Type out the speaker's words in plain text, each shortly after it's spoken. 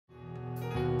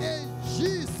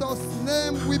Jesus'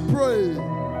 name we pray.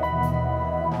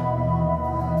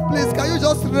 Please, can you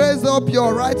just raise up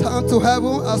your right hand to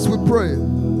heaven as we pray?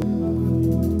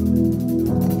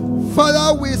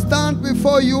 Father, we stand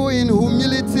before you in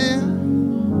humility.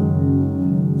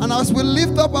 And as we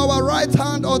lift up our right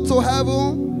hand unto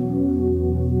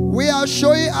heaven, we are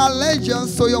showing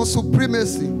allegiance to your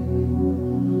supremacy.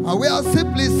 And we are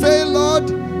simply saying, Lord,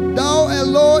 thou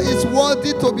alone is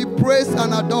worthy to be praised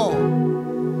and adored.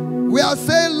 We are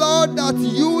saying, Lord, that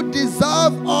you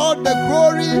deserve all the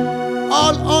glory,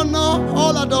 all honor,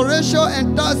 all adoration,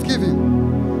 and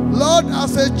thanksgiving. Lord,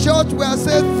 as a church, we are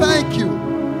saying thank you.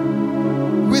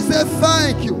 We say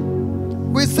thank you.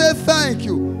 We say thank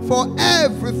you for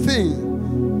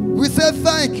everything. We say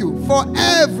thank you for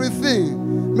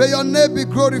everything. May your name be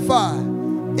glorified.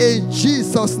 In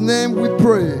Jesus' name we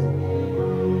pray.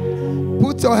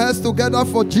 Put your hands together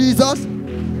for Jesus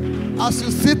as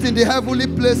you sit in the heavenly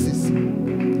places.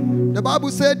 The Bible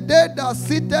said, they that are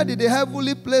seated in the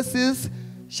heavenly places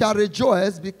shall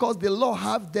rejoice because the Lord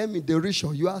have them in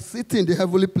derision. You are sitting in the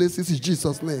heavenly places in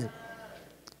Jesus' name.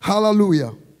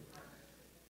 Hallelujah.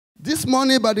 This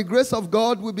morning, by the grace of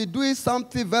God, we'll be doing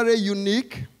something very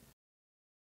unique.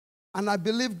 And I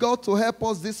believe God to help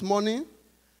us this morning.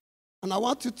 And I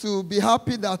want you to be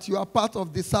happy that you are part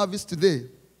of the service today.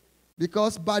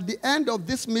 Because by the end of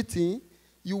this meeting,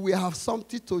 you will have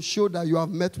something to show that you have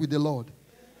met with the Lord.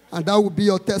 And that will be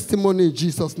your testimony in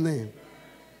Jesus' name.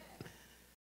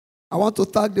 I want to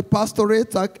thank the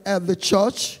pastorate, thank the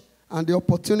church, and the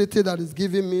opportunity that is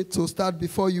given me to start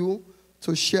before you,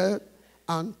 to share,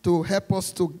 and to help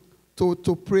us to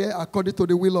pray according to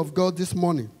the will of God this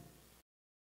morning.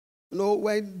 You know,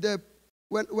 when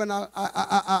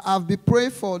I've been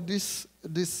praying for this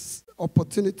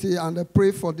opportunity and I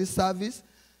pray for this service,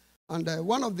 and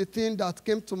one of the things that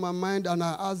came to my mind, and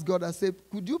I asked God, I said,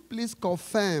 could you please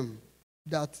confirm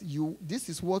that this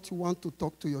is what you want to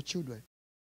talk to your children?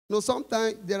 You know,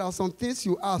 sometimes there are some things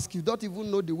you ask, you don't even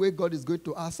know the way God is going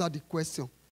to answer the question.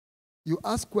 You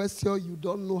ask question, you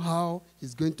don't know how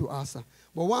he's going to answer.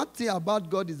 But one thing about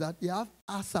God is that he has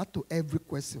answer to every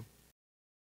question.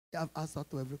 He has answer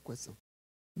to every question.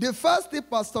 The first thing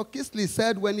Pastor Kisley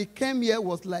said when he came here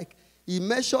was like, he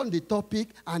mentioned the topic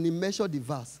and he mentioned the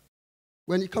verse.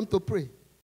 When he come to pray.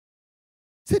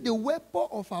 See, the weapon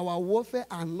of our warfare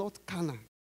are not carnal.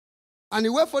 And he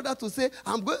went further to say,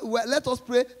 let us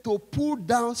pray to pull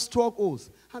down strongholds.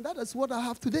 And that is what I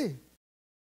have today.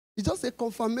 It's just a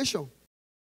confirmation.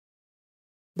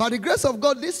 By the grace of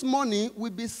God, this morning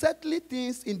we'll be settling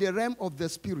things in the realm of the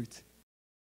spirit.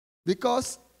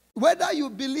 Because whether you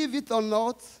believe it or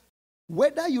not,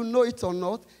 whether you know it or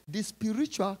not, the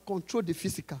spiritual control the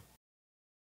physical.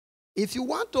 If you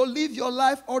want to live your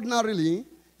life ordinarily,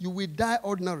 you will die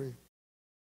ordinary.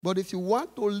 But if you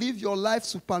want to live your life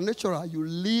supernatural, you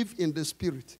live in the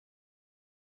spirit.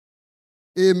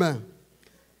 Amen.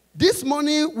 This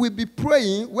morning we'll be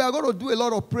praying. We are going to do a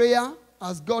lot of prayer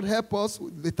as God help us.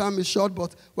 The time is short,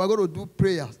 but we're going to do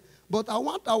prayers. But I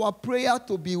want our prayer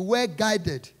to be well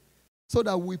guided so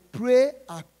that we pray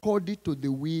according to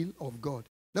the will of God.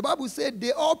 The Bible said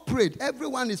they all prayed.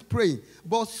 Everyone is praying.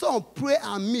 But some pray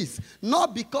and miss.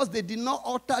 Not because they did not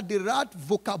utter the right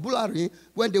vocabulary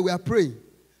when they were praying.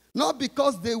 Not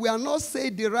because they were not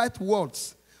saying the right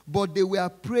words. But they were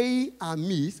praying and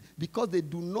miss because they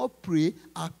do not pray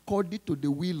according to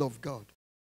the will of God.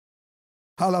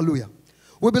 Hallelujah.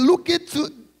 We'll be looking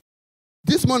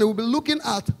this morning we'll be looking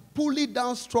at pulling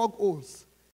down strongholds.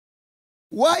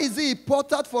 Why is it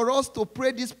important for us to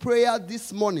pray this prayer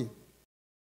this morning?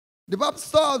 The Bible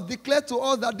declared to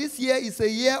us that this year is a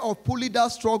year of pulling down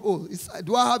strongholds.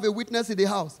 Do I have a witness in the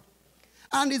house?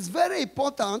 And it's very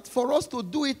important for us to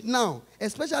do it now,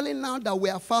 especially now that we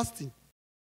are fasting.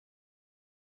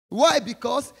 Why?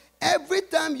 Because every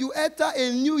time you enter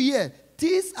a new year,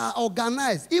 things are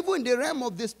organized. Even in the realm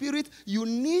of the spirit, you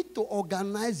need to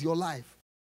organize your life.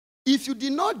 If you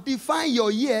did not define your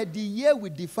year, the year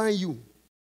will define you.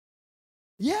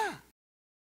 Yeah.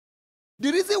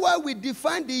 The reason why we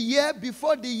define the year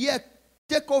before the year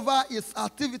take over its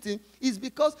activity is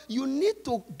because you need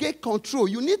to get control.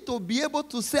 You need to be able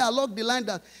to say along the line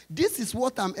that this is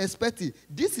what I'm expecting.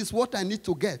 This is what I need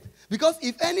to get. Because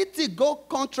if anything goes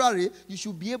contrary, you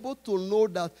should be able to know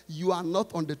that you are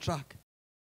not on the track.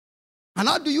 And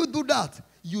how do you do that?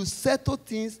 You settle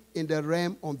things in the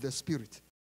realm of the spirit.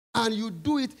 And you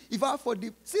do it.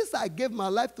 Since I gave my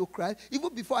life to Christ,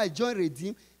 even before I joined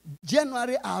Redeem,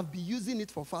 January, I have been using it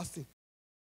for fasting.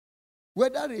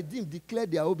 Whether Redeem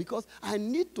declared their own, because I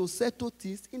need to settle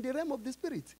things in the realm of the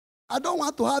spirit. I don't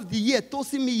want to have the year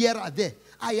tossing me here or there.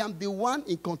 I am the one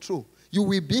in control. You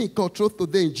will be in control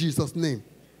today in Jesus' name.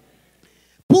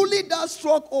 Pulling down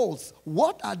strongholds.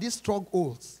 What are these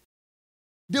strongholds?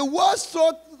 The word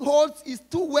strongholds is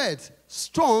two words,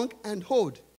 strong and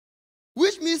hold,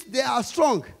 which means they are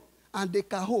strong and they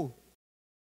can hold.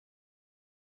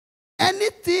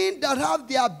 Anything that have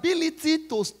the ability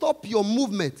to stop your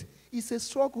movement is a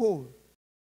stronghold.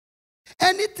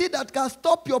 Anything that can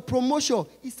stop your promotion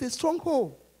is a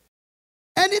stronghold.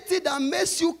 Anything that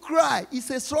makes you cry is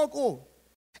a stronghold.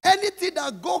 Anything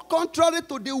that goes contrary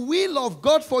to the will of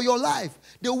God for your life,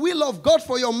 the will of God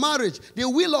for your marriage, the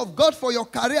will of God for your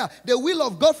career, the will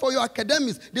of God for your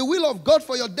academics, the will of God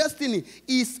for your destiny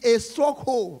is a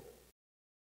stronghold.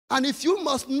 And if you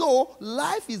must know,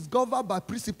 life is governed by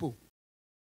principle.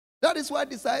 That is why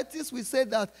the scientists will say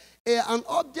that an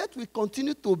object will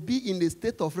continue to be in a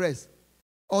state of rest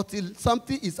until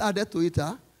something is added to it.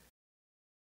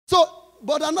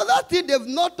 But another thing they've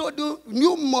not told you,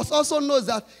 you must also know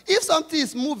that if something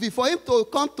is moving, for him to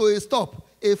come to a stop,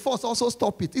 a force also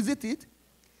stop it. Isn't it?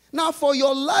 Now, for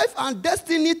your life and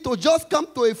destiny to just come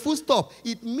to a full stop,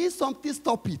 it means something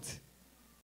stop it.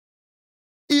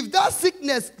 If that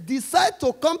sickness decides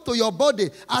to come to your body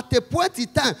at a point in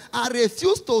time and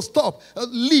refuse to stop,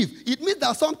 leave, it means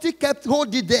that something kept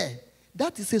holding there.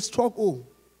 That is a struggle.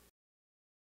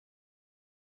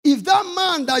 If that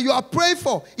man that you are praying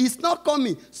for is not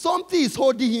coming, something is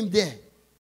holding him there.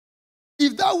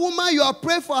 If that woman you are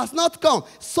praying for has not come,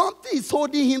 something is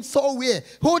holding him somewhere,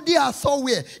 holding her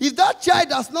somewhere. If that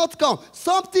child has not come,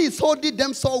 something is holding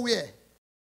them somewhere.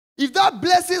 If that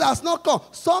blessing has not come,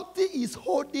 something is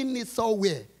holding it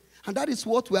somewhere. And that is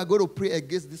what we are going to pray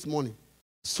against this morning.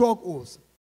 Strongholds.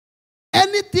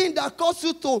 Anything that causes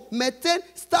you to maintain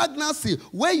stagnancy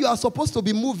where you are supposed to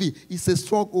be moving is a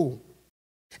stronghold.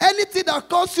 Anything that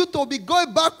causes you to be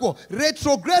going backward,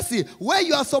 retrogressing, where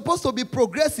you are supposed to be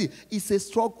progressing, is a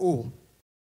struggle.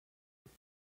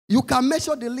 You can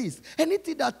measure the list.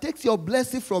 Anything that takes your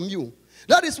blessing from you.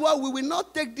 That is why we will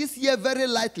not take this year very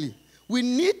lightly. We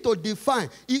need to define.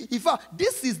 In fact,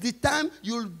 this is the time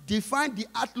you'll define the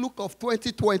outlook of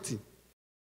 2020.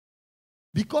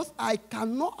 Because I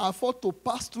cannot afford to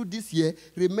pass through this year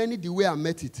remaining the way I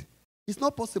met it. It's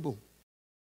not possible.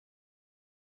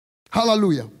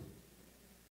 Hallelujah.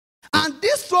 And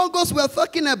these struggles we're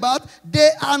talking about, they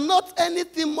are not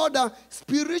anything more than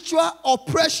spiritual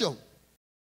oppression.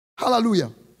 Hallelujah.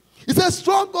 It says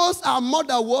struggles are more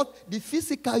than what the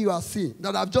physical you are seeing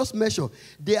that I've just mentioned.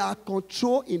 They are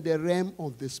controlled in the realm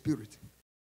of the spirit.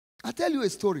 I'll tell you a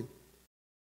story.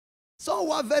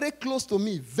 Someone very close to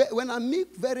me, when I mean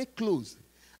very close,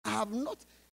 I have not,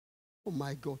 oh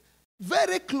my God.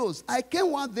 Very close. I came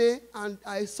one day and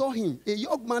I saw him, a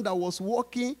young man that was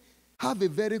working, have a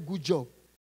very good job.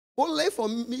 Only for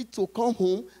me to come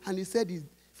home and he said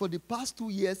for the past 2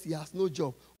 years he has no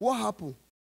job. What happened?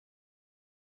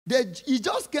 He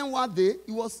just came one day.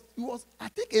 He was, I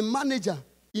think, a manager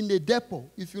in a depot.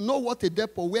 If you know what a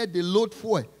depot, where they load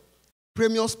fuel,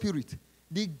 Premium Spirit.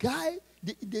 The guy,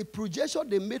 the projection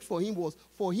they made for him was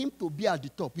for him to be at the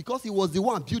top because he was the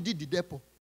one building the depot.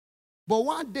 But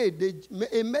one day,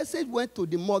 a message went to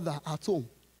the mother at home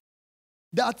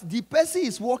that the person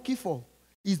he's working for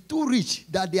is too rich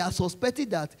that they are suspecting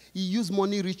that he used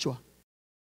money ritual.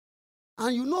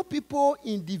 And you know people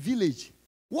in the village,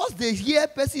 once they hear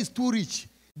person is too rich,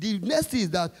 the next thing is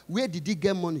that where did he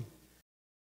get money?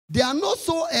 They are not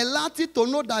so alerted to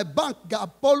know that bank can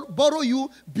borrow you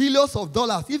billions of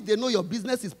dollars if they know your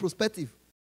business is prospective.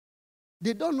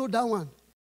 They don't know that one.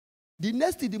 The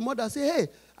next thing, the mother say,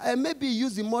 hey, maybe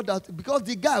use the mother, because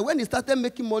the guy, when he started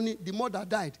making money, the mother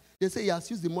died. They say he has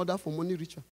used the mother for money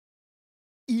ritual.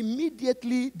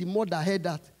 Immediately, the mother heard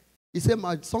that. He said,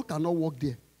 my son cannot work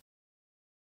there.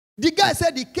 The guy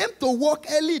said he came to work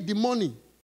early in the morning.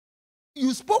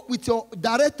 You spoke with your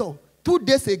director 2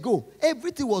 days ago.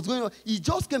 Everything was going on. He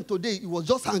just came today. He was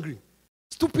just hungry.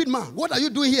 Stupid man. What are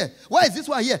you doing here? Why is this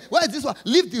one here? Why is this one?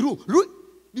 Leave the room.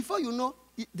 Before you know,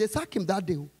 they sacked him that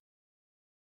day.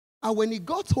 And when he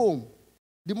got home,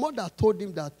 the mother told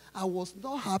him that I was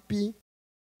not happy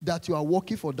that you are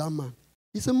working for that man.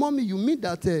 He said, Mommy, you mean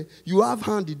that you have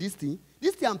hand in this thing?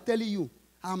 This thing I'm telling you,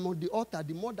 I'm on the altar.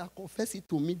 The mother confessed it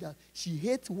to me that she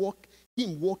hates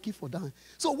him working for that man.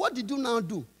 So what did you now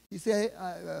do? He said,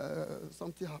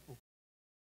 something happened.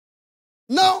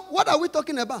 Now, what are we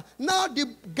talking about? Now, the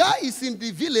guy is in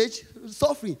the village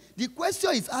suffering. The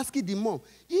question is asking the mom,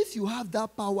 if you have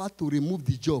that power to remove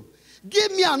the job,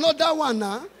 give me another one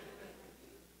now.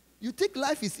 You think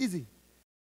life is easy?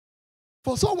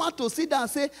 For someone to sit down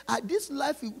and say, this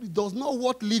life does not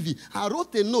worth living. I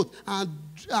wrote a note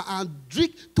and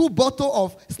drink 2 bottles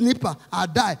of snipper, I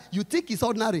die. You think it's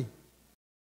ordinary?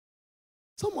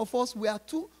 Some of us,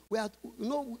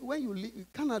 when you live,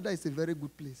 Canada is a very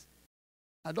good place.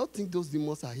 I don't think those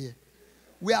demons are here.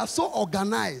 We are so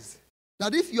organized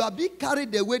that if you are being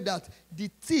carried away, that the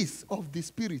things of the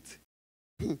spirit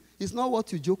is not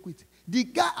what you joke with. The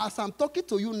guy, as I'm talking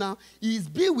to you now, he's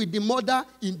been with the mother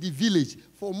in the village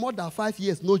for more than 5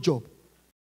 years, no job.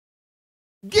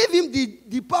 Give him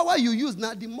the power you use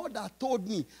now. The mother told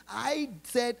me, I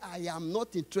said I am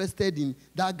not interested in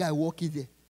that guy working there.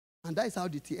 And that is how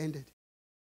the tea ended.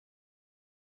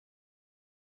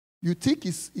 You think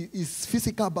it's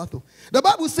physical battle. The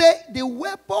Bible says the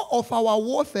weapon of our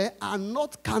warfare are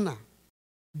not carnal.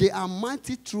 They are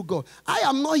mighty through God. I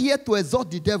am not here to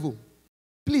exhort the devil.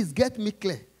 Please get me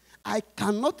clear. I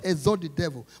cannot exhort the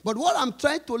devil. But what I'm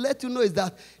trying to let you know is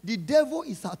that the devil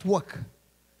is at work.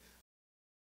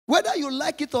 Whether you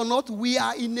like it or not, we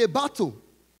are in a battle.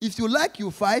 If you like, you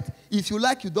fight. If you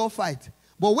like, you don't fight.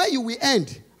 But where you will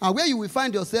end and where you will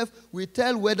find yourself will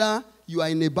tell whether you are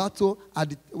in a battle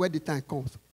when the time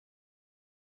comes.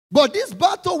 But this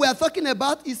battle we are talking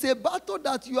about is a battle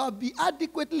that you have been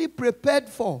adequately prepared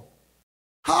for.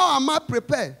 How am I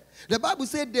prepared? The Bible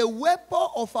says the weapon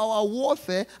of our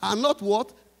warfare are not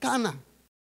what? Carnal.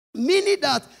 Meaning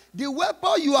that the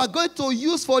weapon you are going to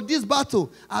use for this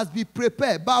battle has been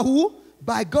prepared. By who?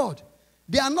 By God.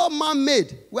 They are not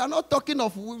man-made. We are not talking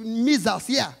of missiles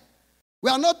here. We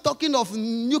are not talking of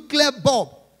nuclear bomb.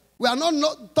 We are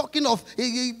not talking of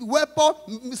a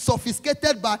weapon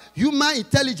sophisticated by human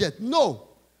intelligence. No.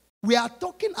 We are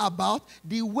talking about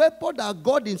the weapon that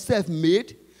God himself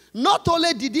made. Not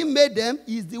only did he make them,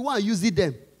 he's the one using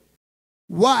them.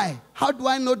 Why? How do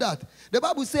I know that? The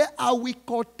Bible says, I will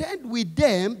contend with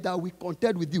them that will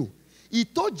contend with you. He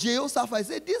told Jehoshaphat, he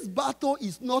said, this battle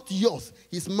is not yours,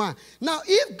 it's mine. Now,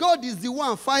 if God is the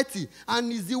one fighting,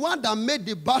 and is the one that made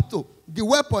the battle, the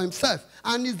weapon himself,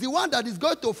 and is the one that is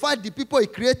going to fight the people he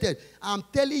created, I'm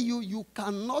telling you, you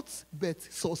cannot but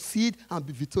succeed and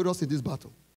be victorious in this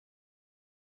battle.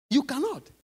 You cannot.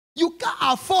 You can't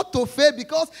afford to fail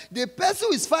because the person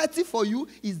who is fighting for you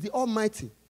is the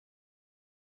Almighty.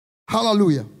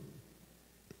 Hallelujah.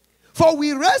 For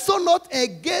we wrestle not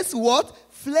against what?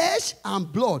 Flesh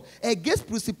and blood, against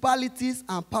principalities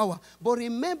and power. But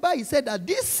remember, he said that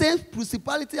this same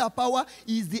principality and power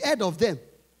is the head of them.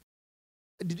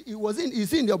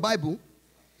 It's in your Bible.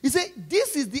 He said,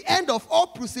 this is the end of all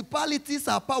principalities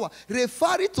and power,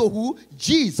 referring to who?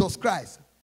 Jesus Christ.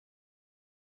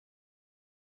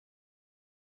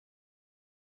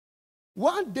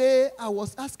 One day, I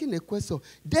was asking a question.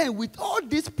 Then, with all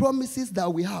these promises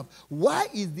that we have, why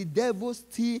is the devil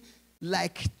still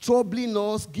troubling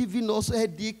us, giving us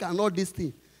headache and all these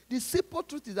things? The simple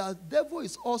truth is that the devil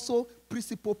is also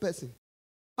principle person.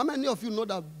 How many of you know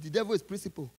that the devil is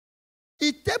principle?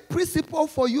 It takes principle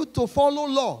for you to follow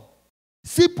law.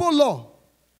 Simple law.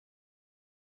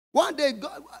 One day,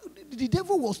 the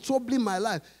devil was troubling my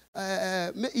life.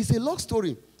 It's a long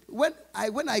story. When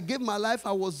I gave my life,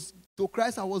 to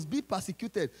Christ, I was being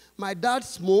persecuted. My dad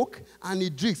smoked and he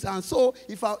drinks. And so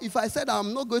if I said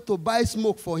I'm not going to buy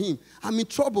smoke for him, I'm in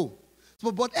trouble.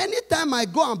 But anytime I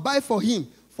go and buy for him,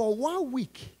 for 1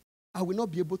 week, I will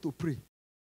not be able to pray.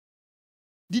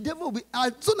 The devil will be,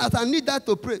 as soon as I need that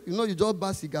to pray, you just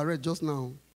buy a cigarette just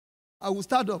now. I will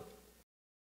start up.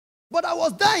 But I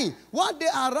was dying. One day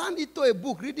I ran into a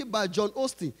book written by John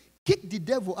Osteen. Kick the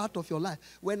devil out of your life.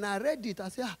 When I read it, I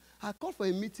said, I called for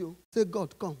a meeting. Say,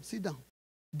 God, come, sit down.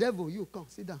 Devil, you come,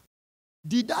 sit down.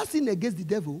 Did I sin against the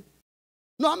devil?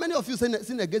 No, how many of you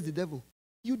sin against the devil?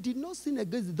 You did not sin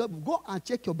against the devil. Go and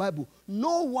check your Bible.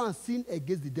 No one sinned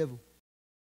against the devil.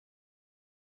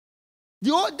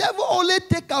 The devil only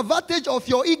take advantage of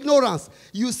your ignorance.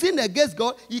 You sin against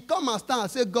God, he come and stand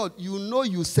and say, God,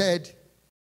 you said,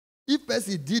 if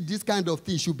person did this kind of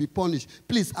thing, he should be punished.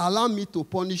 Please allow me to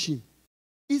punish him.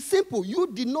 It's simple. You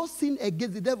did not sin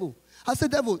against the devil. I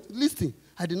said, devil, listen,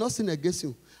 I did not sin against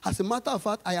you. As a matter of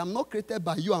fact, I am not created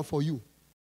by you and for you.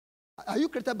 Are you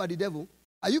created by the devil?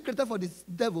 Are you created for the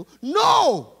devil?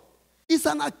 No! It's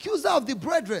an accuser of the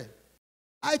brethren.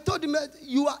 I told him,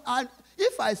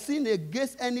 if I sin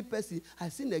against any person, I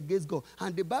sin against God.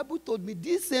 And the Bible told me,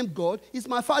 this same God is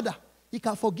my Father. He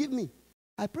can forgive me.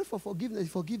 I pray for forgiveness.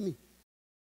 Forgive me.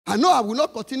 I know I will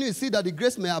not continue to see that the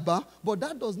grace may abound, but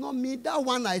that does not mean that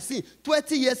one I sin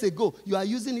 20 years ago, you are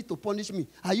using it to punish me.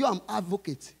 Are you an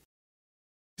advocate?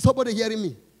 Is somebody hearing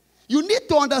me? You need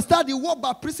to understand the word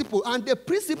by principle, and the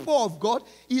principle of God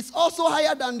is also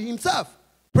higher than himself.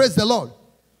 Praise the Lord.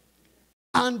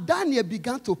 And Daniel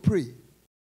began to pray.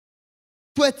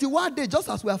 21 days, just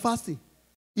as we are fasting.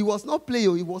 He was not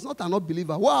playing. He was not an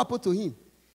unbeliever. What happened to him?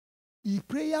 His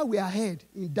prayer were heard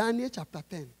in Daniel chapter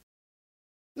 10.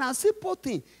 Now, simple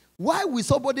thing. Why will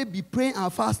somebody be praying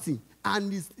and fasting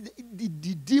and the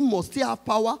demon still have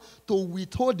power to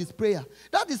withhold his prayer?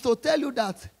 That is to tell you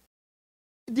that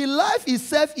the life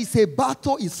itself is a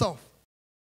battle itself.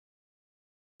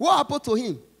 What happened to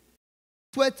him?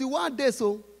 21 days,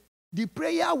 so the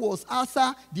prayer was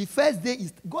answered. The first day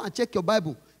is, go and check your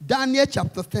Bible. Daniel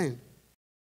chapter 10,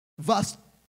 verse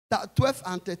 12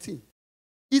 and 13.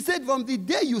 He said, from the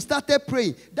day you started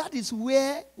praying, that is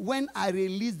when I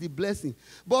released the blessing.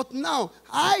 But now,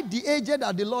 I, the agent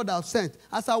that the Lord has sent,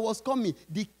 as I was coming,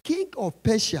 the king of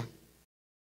Persia,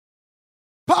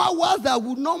 powers that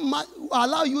would not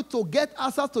allow you to get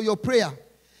answers to your prayer,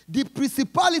 the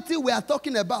principality we are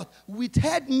talking about,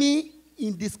 withheld me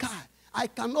in the sky. I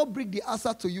cannot bring the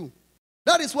answer to you.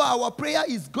 That is why our prayer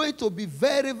is going to be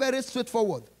very, very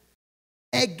straightforward.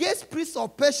 Against priests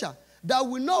of Persia, that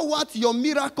will not want your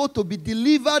miracle to be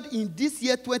delivered in this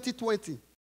year 2020.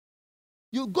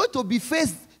 You're going to be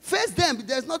face them.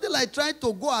 There's nothing like trying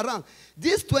to go around.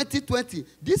 This 2020,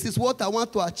 this is what I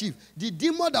want to achieve. The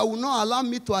demon that will not allow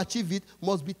me to achieve it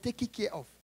must be taken care of.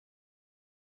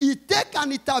 It takes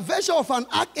an intervention of an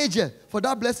archangel for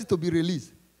that blessing to be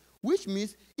released. Which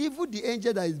means even the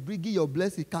angel that is bringing your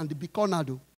blessing can be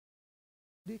cornered.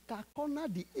 They can corner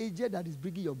the angel that is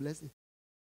bringing your blessing.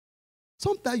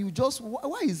 Sometimes you just,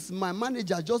 why is my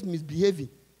manager just misbehaving?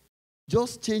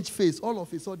 Just change face all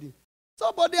of a sudden.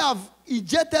 Somebody have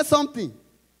injected something.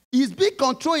 He's being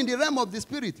controlled in the realm of the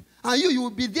spirit. And you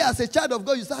will be there as a child of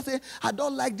God. You start saying, I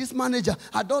don't like this manager.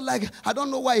 I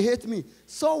don't know why he hates me.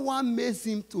 Someone makes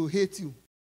him to hate you.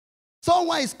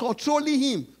 Someone is controlling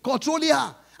him, controlling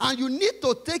her. And you need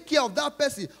to take care of that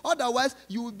person. Otherwise,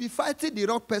 you will be fighting the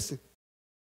wrong person.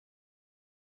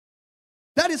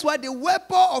 That is why the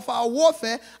weapon of our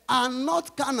warfare are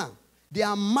not carnal. They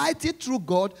are mighty through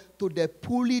God to the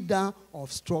pulling down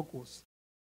of strongholds.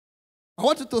 I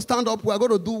want you to stand up. We are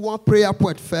going to do one prayer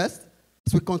point first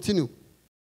as we continue.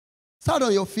 Stand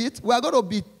on your feet. We are going to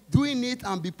be doing it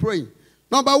and be praying.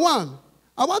 Number one,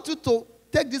 I want you to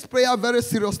take this prayer very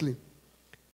seriously.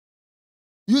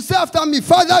 You say after me,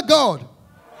 Father God,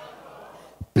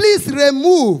 please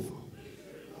remove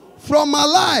from my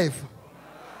life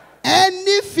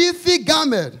any filthy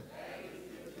garment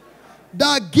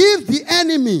that gives the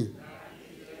enemy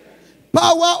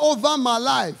power over my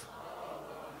life,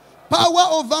 power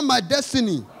over my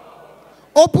destiny.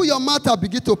 Open your mouth and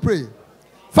begin to pray.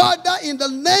 Father, in the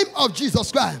name of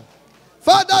Jesus Christ,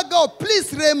 Father God,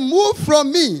 please remove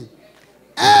from me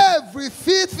every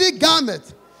filthy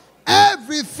garment that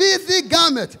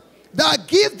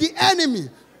gives the enemy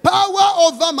power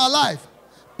over my life,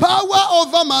 power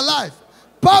over my life,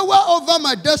 power over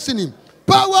my destiny,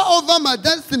 power over my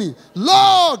destiny.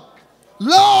 Lord,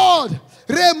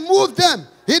 remove them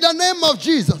in the name of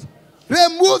Jesus.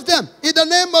 Remove them in the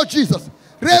name of Jesus.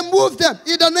 Remove them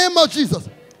in the name of Jesus.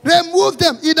 Remove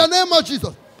them in the name of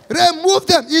Jesus. Remove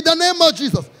them in the name of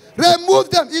Jesus. Remove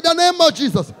them in the name of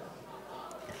Jesus.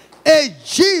 In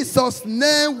Jesus'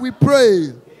 name we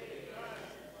pray.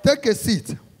 Take a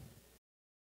seat.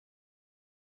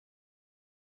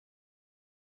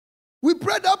 We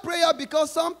pray that prayer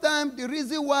because sometimes the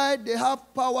reason why they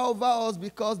have power over us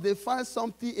because they find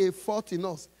something, a fault in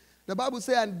us. The Bible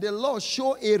says, and the Lord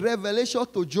showed a revelation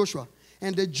to Joshua.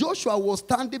 And the Joshua was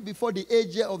standing before the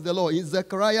angel of the Lord in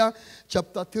Zechariah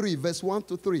chapter 3, verse 1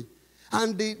 to 3.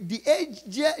 And the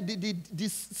angel, the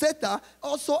Satan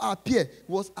also appeared,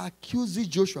 was accusing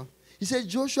Joshua. He said,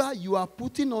 Joshua, you are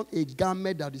putting on a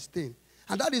garment that is stained.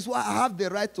 And that is why I have the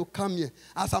right to come here.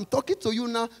 As I'm talking to you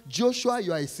now, Joshua,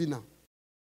 you are a sinner.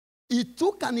 It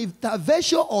took an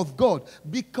intervention of God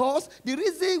because the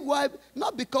reason why,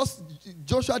 not because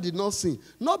Joshua did not sin,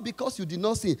 not because you did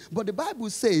not sin, but the Bible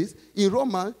says in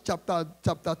Romans chapter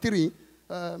 3,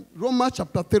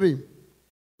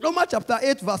 Romans chapter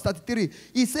 8 verse 33,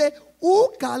 it says,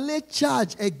 who can lay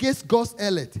charge against God's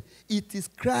elect? It is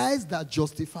Christ that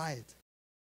justifies.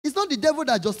 It's not the devil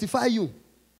that justifies you.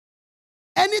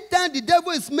 Anytime the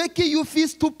devil is making you feel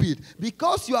stupid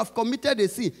because you have committed a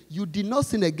sin, you did not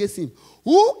sin against him.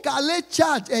 Who can lay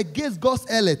charge against God's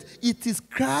elect? It is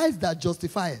Christ that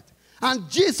justifies. And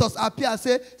Jesus appeared and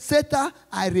said, Satan,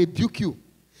 I rebuke you.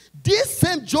 This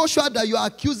same Joshua that you are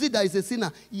accusing that is a sinner,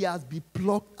 he has been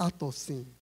plucked out of sin.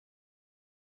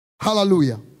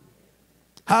 Hallelujah.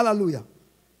 Hallelujah.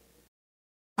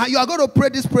 And you are going to pray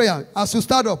this prayer as you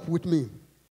start up with me.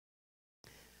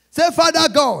 Say, Father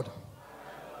God,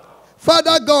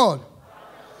 Father God,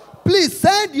 please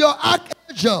send your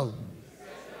archangel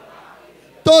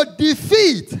to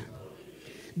defeat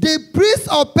the prince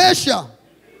of Persia,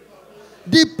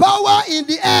 the power in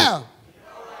the air,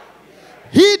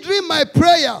 hindering my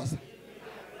prayers,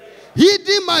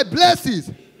 hindering my blessings.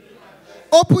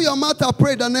 Open your mouth and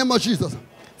pray in the name of Jesus.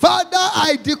 Father,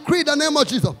 I decree in the name of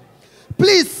Jesus.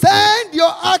 Please send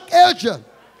your archangel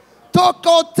to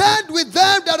contend with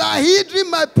them that are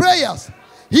hindering my prayers,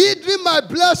 hindering my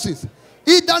blessings.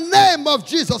 In the name of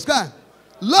Jesus Christ.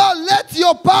 Lord, let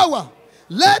your power,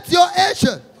 let your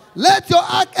angel, let your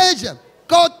archangel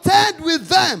contend with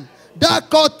them that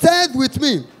contend with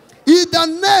me. In the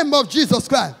name of Jesus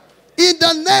Christ. In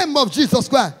the name of Jesus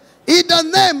Christ. In the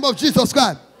name of Jesus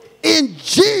Christ. In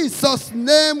Jesus'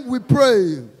 name we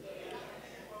pray.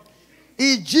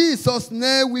 In Jesus'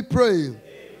 name we pray.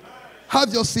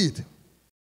 Have your seat.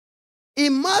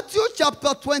 In Matthew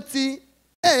chapter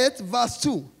 28 verse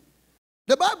 2.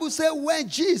 The Bible says when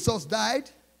Jesus died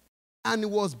and he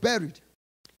was buried,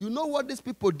 you know what these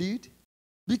people did?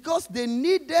 Because they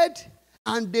needed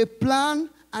and they planned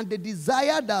and they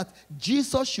desired that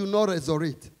Jesus should not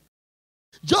resurrect.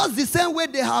 Just the same way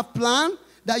they have planned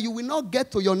that you will not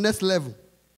get to your next level.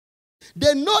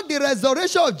 They know the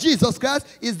resurrection of Jesus Christ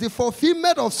is the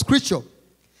fulfillment of Scripture.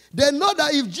 They know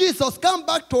that if Jesus comes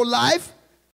back to life,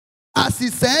 as he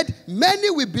said, many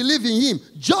will believe in him,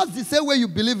 just the same way you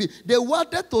believe in. They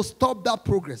wanted to stop that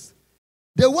progress.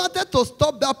 They wanted to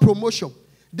stop that promotion.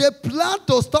 They planned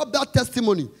to stop that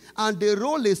testimony. And they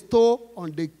rolled a stone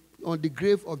on the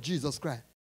grave of Jesus Christ.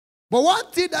 But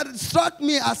one thing that struck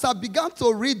me as I began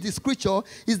to read the scripture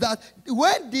is that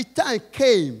when the time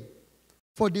came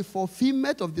for the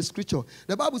fulfillment of the scripture,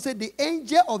 the Bible said the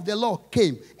angel of the Lord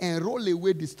came and rolled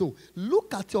away the stone.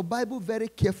 Look at your Bible very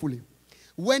carefully.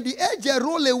 When the angel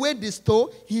rolled away the stone,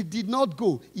 he did not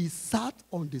go. He sat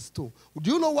on the stone.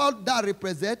 Do you know what that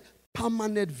represents?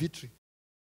 Permanent victory.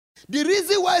 The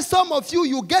reason why some of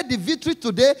you get the victory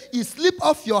today, it slip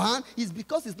off your hand, is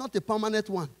because it's not a permanent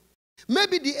one.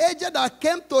 Maybe the angel that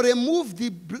came to remove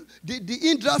the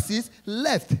hindrances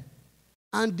left.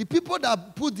 And the people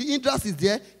that put the hindrances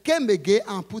there came again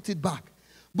and put it back.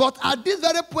 But at this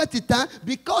very point in time,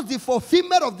 because the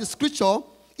fulfillment of the scripture,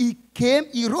 he came,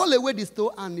 he rolled away the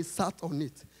stone and he sat on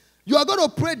it. You are going to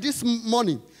pray this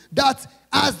morning that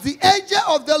as the angel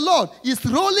of the Lord is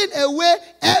rolling away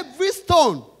every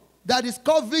stone that is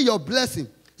covering your blessing,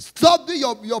 stopping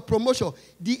your promotion,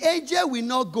 the angel will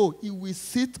not go. He will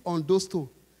sit on those stones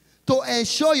to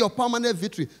ensure your permanent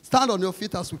victory. Stand on your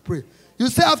feet as we pray. You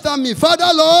say after me, Father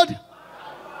Lord,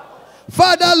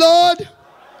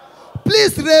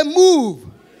 please remove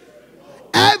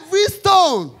every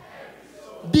stone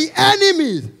the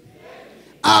enemies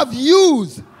have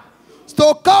used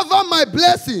to cover my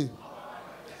blessing,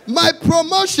 my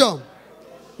promotion,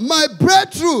 my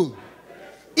breakthrough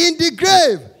in the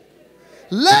grave.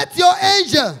 Let your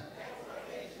angel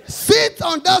sit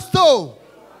on that stone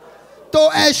to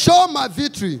ensure my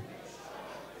victory.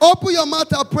 Open your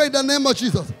mouth and pray in the name of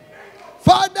Jesus.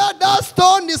 Father, that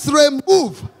stone is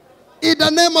removed in the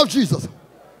name of Jesus.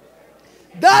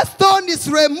 That stone is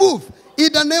removed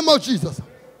in the name of Jesus.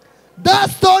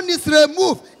 That stone is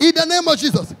removed in the name of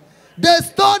Jesus. The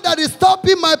stone that is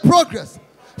stopping my progress,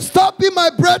 stopping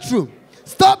my breakthrough,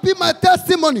 stopping my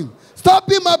testimony,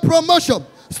 stopping my promotion,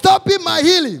 stopping my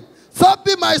healing,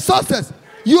 stopping my success.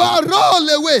 You are rolled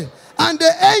away. And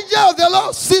the angel of the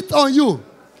Lord sit on you.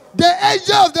 The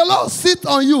angel of the Lord sit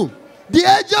on you. The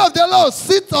angel of the Lord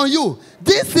sit on you.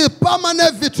 This is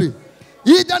permanent victory.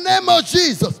 In the name of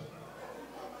Jesus.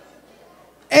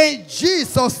 In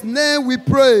Jesus' name we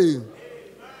pray.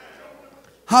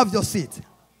 Have your seat.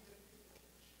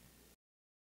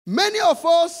 Many of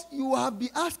us, you have been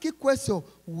asking questions.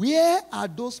 Where are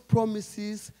those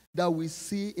promises that we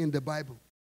see in the Bible?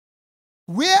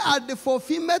 Where are the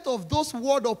fulfillment of those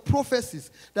word of prophecies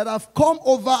that have come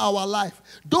over our life?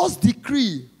 Those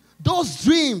decrees, those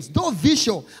dreams, those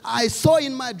visions I saw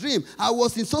in my dream. I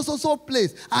was in so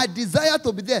place. I desire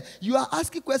to be there. You are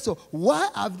asking questions. Why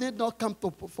have they not come to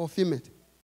fulfillment?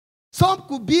 Some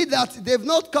could be that they've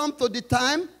not come to the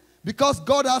time because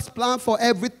God has planned for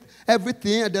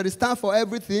everything and there is time for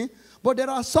everything. But there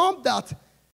are some that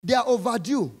they are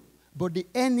overdue. But the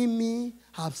enemy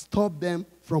have stopped them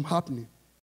from happening.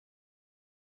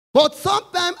 But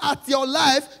sometimes at your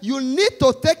life, you need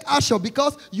to take action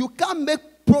because you can't make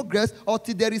progress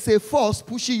until there is a force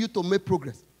pushing you to make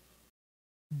progress.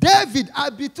 David,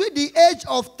 between the age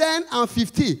of 10 and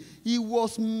 15, he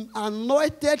was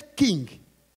anointed king.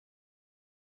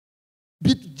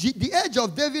 The age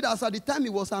of David, as at the time he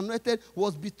was anointed,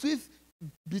 was between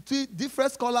between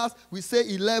different scholars, we say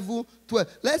 11, 12.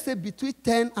 Let's say between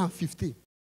 10 and 15.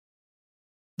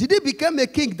 Did he become a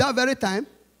king that very time?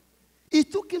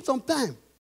 It took him some time.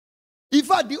 In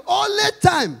fact, the only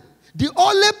time, the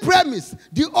only premise,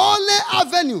 the only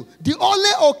avenue, the only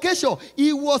occasion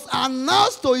he was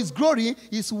announced to his glory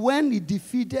is when he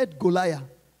defeated Goliath.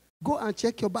 Go and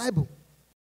check your Bible.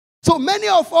 So many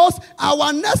of us,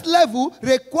 our next level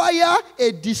require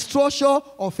a destruction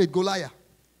of a Goliath.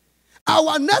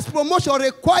 Our next promotion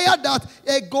requires that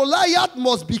a Goliath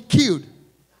must be killed.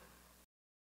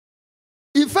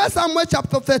 In 1 Samuel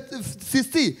chapter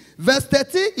 16, verse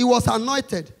 30, he was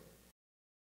anointed.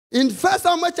 In 1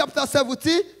 Samuel chapter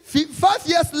 17, 5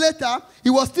 years later, he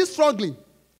was still struggling.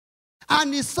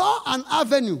 And he saw an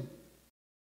avenue.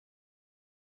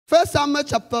 1 Samuel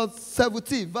chapter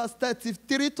 17, verse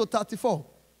 33 to 34.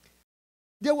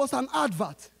 There was an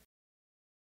advert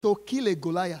to kill a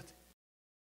Goliath.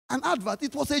 An advert.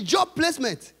 It was a job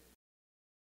placement.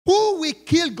 Who will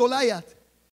kill Goliath?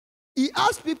 He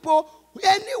asked people,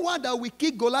 anyone that will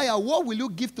kill Goliath, what will you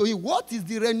give to him? What is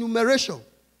the remuneration?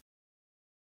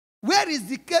 Where is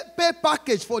the pay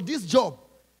package for this job?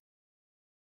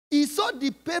 He saw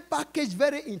the pay package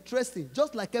very interesting,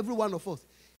 just like every one of us.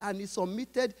 And he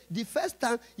submitted. The first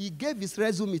time, he gave his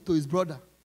resume to his brother.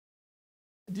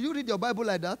 Did you read your Bible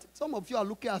like that? Some of you are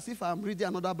looking as if I'm reading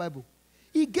another Bible.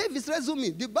 He gave his resume.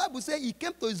 The Bible says he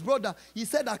came to his brother. He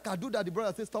said, I can do that. The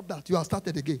brother said, stop that. You have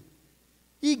started again.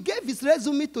 He gave his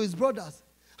resume to his brothers.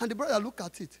 And the brother looked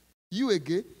at it. You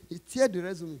again? He teared the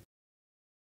resume.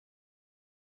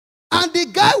 And the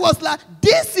guy was like,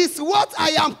 this is what I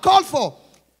am called for.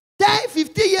 10,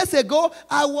 15 years ago,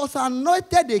 I was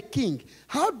anointed a king.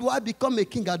 How do I become a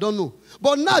king? I don't know.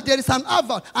 But now there is an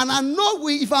advert. And I know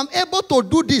if I'm able to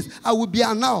do this, I will be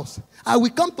announced. I will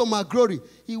come to my glory.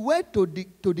 He went to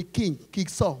the king, King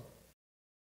Saul.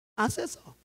 And said, so,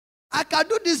 I can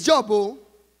do this job, oh.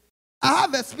 I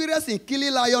have experience in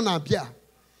killing lion and bear.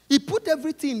 He put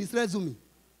everything in his resume.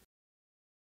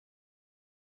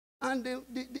 And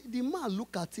the man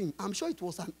looked at him. I'm sure it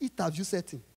was an interview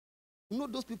setting. You know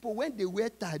those people, when they wear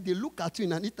tie, they look at you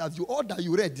in an interview. All that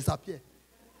you read disappear.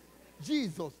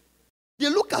 Jesus. They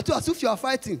look at you as if you are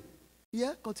fighting.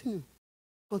 Yeah, continue.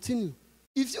 Continue.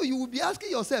 If you will be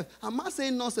asking yourself, am I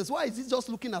saying nonsense? Why is he just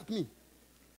looking at me?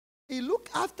 He looked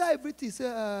after everything. He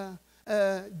said,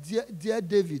 dear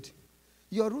David,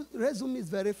 your resume is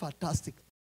very fantastic.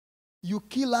 You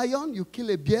kill lion, you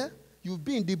kill a bear, you've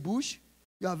been in the bush,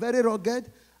 you are very rugged.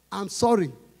 I'm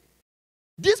sorry.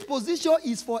 This position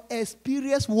is for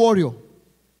experienced warrior.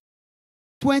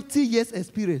 20 years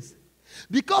experience.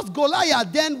 Because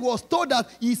Goliath then was told that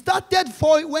he started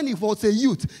when he was a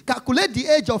youth. Calculate the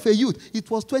age of a youth. It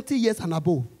was 20 years and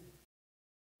above.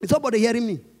 Is somebody hearing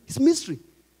me? It's mystery.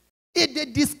 They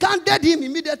discounted him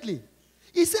immediately.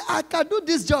 He said, I can do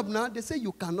this job now. They say,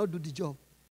 you cannot do the job.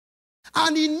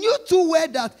 And he knew too well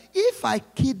that if I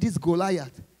kill this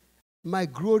Goliath, my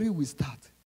glory will start.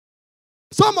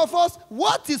 Some of us,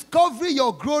 what is covering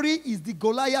your glory is the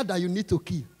Goliath that you need to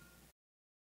kill.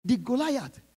 The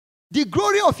Goliath. The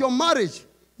glory of your marriage,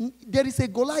 there is a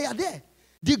Goliath there.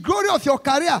 The glory of your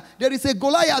career, there is a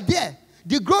Goliath there.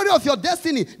 The glory of your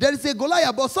destiny, there is a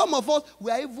Goliath. But some of us,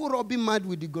 we are even rubbing mad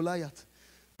with the Goliath.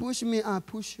 Push me and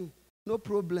push you. No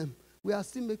problem. We are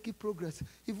still making progress.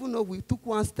 Even though we took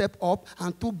one step up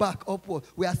and two back upward,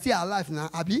 we are still alive now,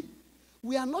 Abi.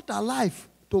 We are not alive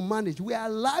to manage. We are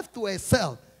alive to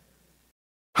excel.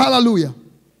 Hallelujah.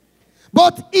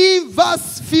 But in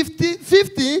verse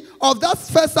 15 of that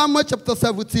 1 Samuel chapter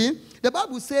 17, the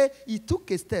Bible says he took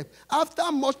a step.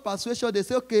 After much persuasion, they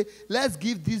say, okay, let's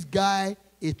give this guy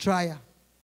a trial.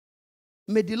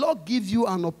 May the Lord give you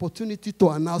an opportunity to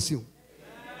announce you.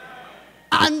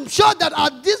 I'm sure that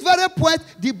at this very point,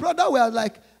 the brother were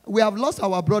like, we have lost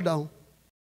our brother.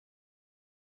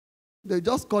 They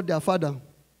just called their father.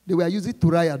 They were using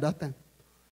Turiah at that time.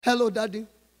 Hello, daddy.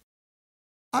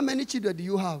 How many children do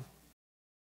you have?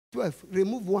 12.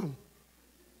 Remove 1.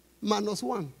 Minus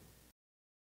 1.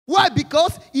 Why?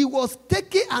 Because he was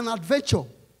taking an adventure.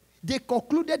 They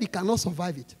concluded he cannot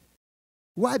survive it.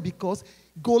 Why? Because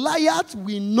Goliath,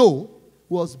 we know,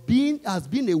 has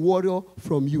been a warrior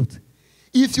from youth.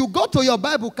 If you go to your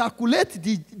Bible, calculate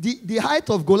the height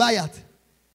of Goliath.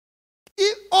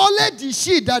 If only the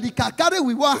shield that he can carry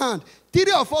with one hand,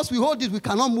 3 of us, we hold it, we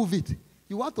cannot move it.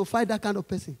 You want to fight that kind of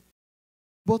person?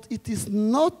 But it is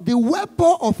not the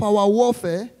weapon of our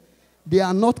warfare. They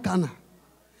are not carnal.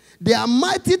 They are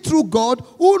mighty through God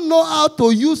who know how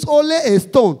to use only a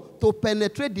stone to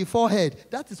penetrate the forehead.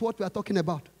 That is what we are talking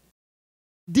about.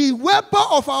 The weapon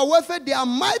of our warfare, they are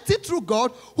mighty through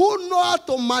God, who know how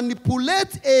to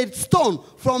manipulate a stone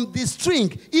from the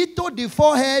string into the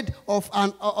forehead of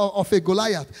a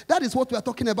Goliath. That is what we are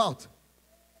talking about.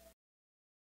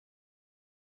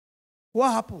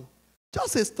 What happened?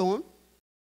 Just a stone,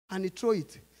 and he threw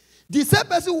it. The same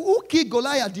person who killed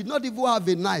Goliath did not even have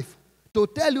a knife to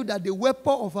tell you that the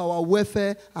weapon of our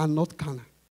warfare are not carnal.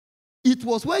 It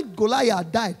was when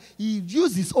Goliath died, he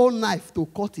used his own knife to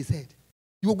cut his head.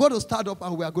 You're going to stand up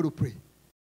and we are going to pray.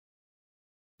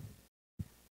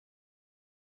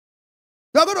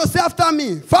 You are going to say after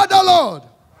me, Father Lord,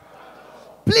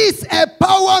 please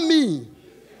empower me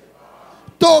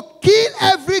to kill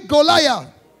every Goliath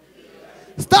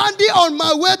standing on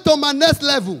my way to my next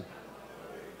level.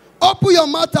 Open your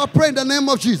mouth and pray in the name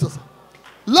of Jesus.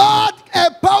 Lord,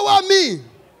 empower me.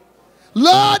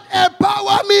 Lord,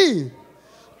 empower me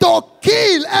to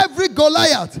kill every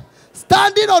Goliath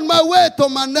standing on my way to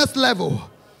my next level.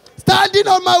 Standing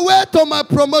on my way to my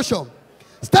promotion.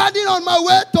 Standing on my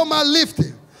way to my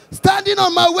lifting. Standing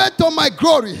on my way to my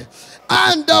glory.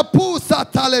 And the pusa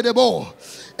taledebo.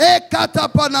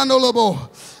 Ekatapanolobo.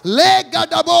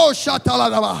 Legadabo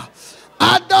shataladaba.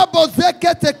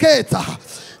 Adabozeketeketa.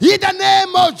 In the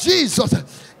name of Jesus,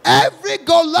 every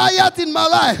Goliath in my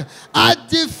life, I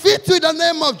defeat you in the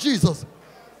name of Jesus.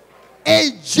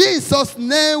 In Jesus'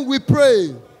 name we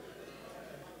pray.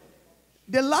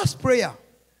 The last prayer.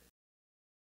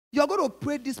 You are going to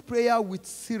pray this prayer with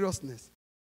seriousness.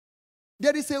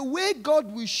 There is a way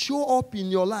God will show up in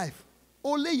your life.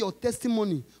 Only your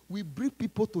testimony will bring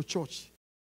people to church.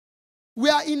 We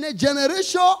are in a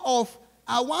generation of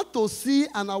I want to see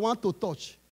and I want to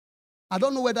touch. I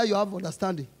don't know whether you have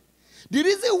understanding. The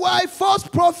reason why false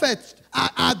prophets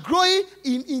are growing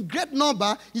in great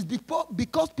number is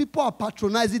because people are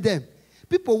patronizing them.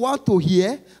 People want to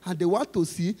hear, and they want to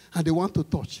see, and they want to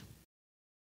touch.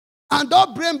 And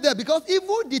don't blame them, because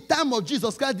even the time of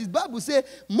Jesus Christ, the Bible says,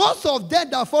 most of them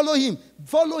that follow him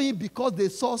because they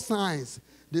saw signs,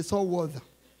 they saw wonders.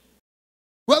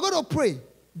 We're going to pray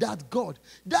that God,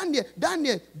 Daniel,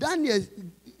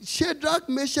 Shadrach,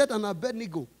 Meshach, and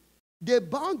Abednego, they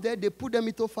bound there, they put them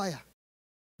into fire.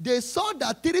 They saw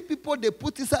that 3 people they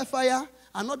put inside fire,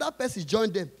 another person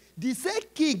joined them. The same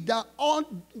king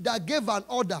that gave an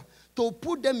order to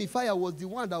put them in fire was the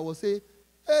one that was saying,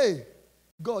 hey,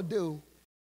 God,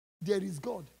 there is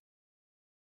God.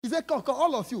 He said, come,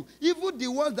 all of you, even the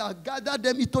ones that gathered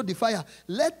them into the fire,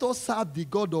 let us serve the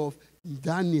God of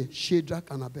Daniel, Shadrach,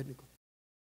 and Abednego.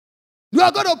 We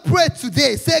are going to pray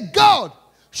today. Say, God,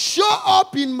 show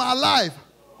up in my life.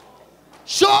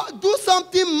 Do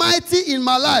something mighty in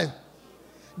my life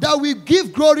that will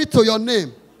give glory to your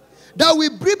name, that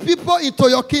will bring people into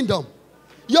your kingdom.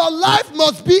 Your life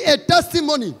must be a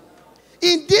testimony.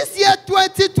 In this year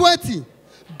 2020,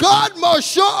 God must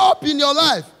show up in your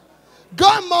life.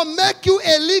 God must make you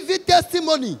a living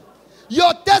testimony.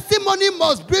 Your testimony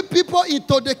must bring people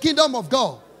into the kingdom of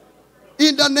God.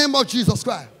 In the name of Jesus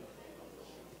Christ.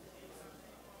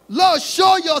 Lord,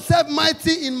 show yourself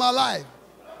mighty in my life.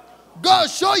 God,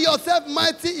 show yourself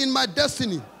mighty in my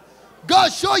destiny.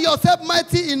 God, show yourself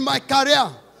mighty in my career.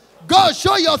 God,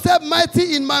 show yourself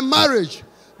mighty in my marriage.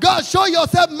 God, show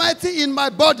yourself mighty in my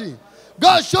body.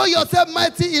 God, show yourself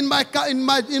mighty in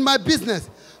my business.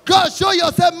 God, show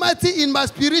yourself mighty in my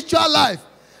spiritual life.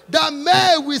 That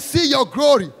may we see your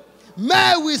glory.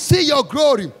 May we see your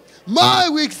glory. May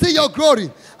we see your glory.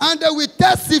 And they will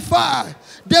testify.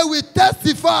 They will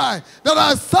testify that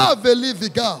I serve a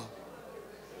living God.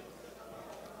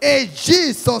 In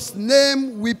Jesus'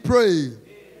 name we pray.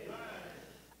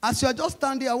 As you are just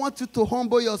standing, I want you to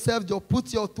humble yourself. Just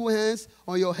put your 2 hands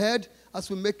on your head as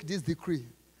we make this decree.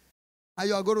 And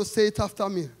you are going to say it after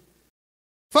me.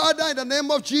 Father, in the name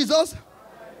of Jesus,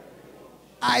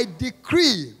 I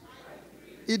decree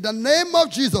in the name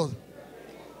of Jesus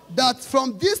that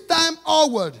from this time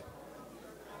onward,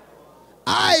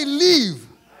 I live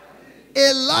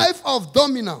a life of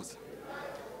dominance.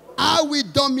 I will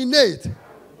dominate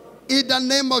in the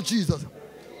name of Jesus.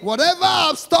 Whatever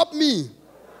have stopped me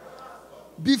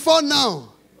before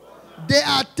now, they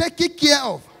are taken care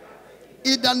of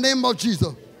in the name of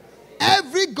Jesus.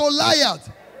 Every Goliath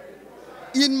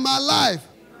in my life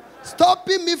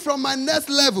stopping me from my next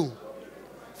level,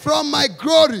 from my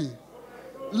glory,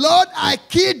 Lord, I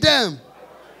kill them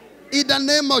in the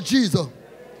name of Jesus.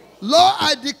 Lord,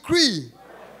 I decree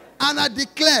and I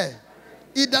declare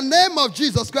in the name of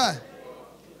Jesus Christ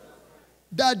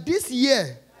that this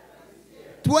year,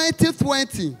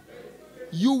 2020,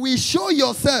 you will show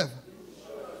yourself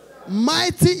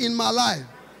mighty in my life.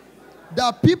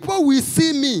 That people will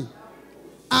see me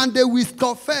and they will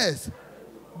confess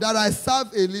that I serve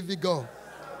a living God.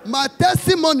 My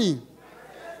testimony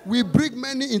will bring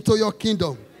many into your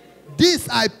kingdom. This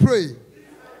I pray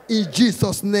in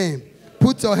Jesus' name.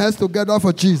 Put your hands together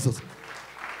for Jesus.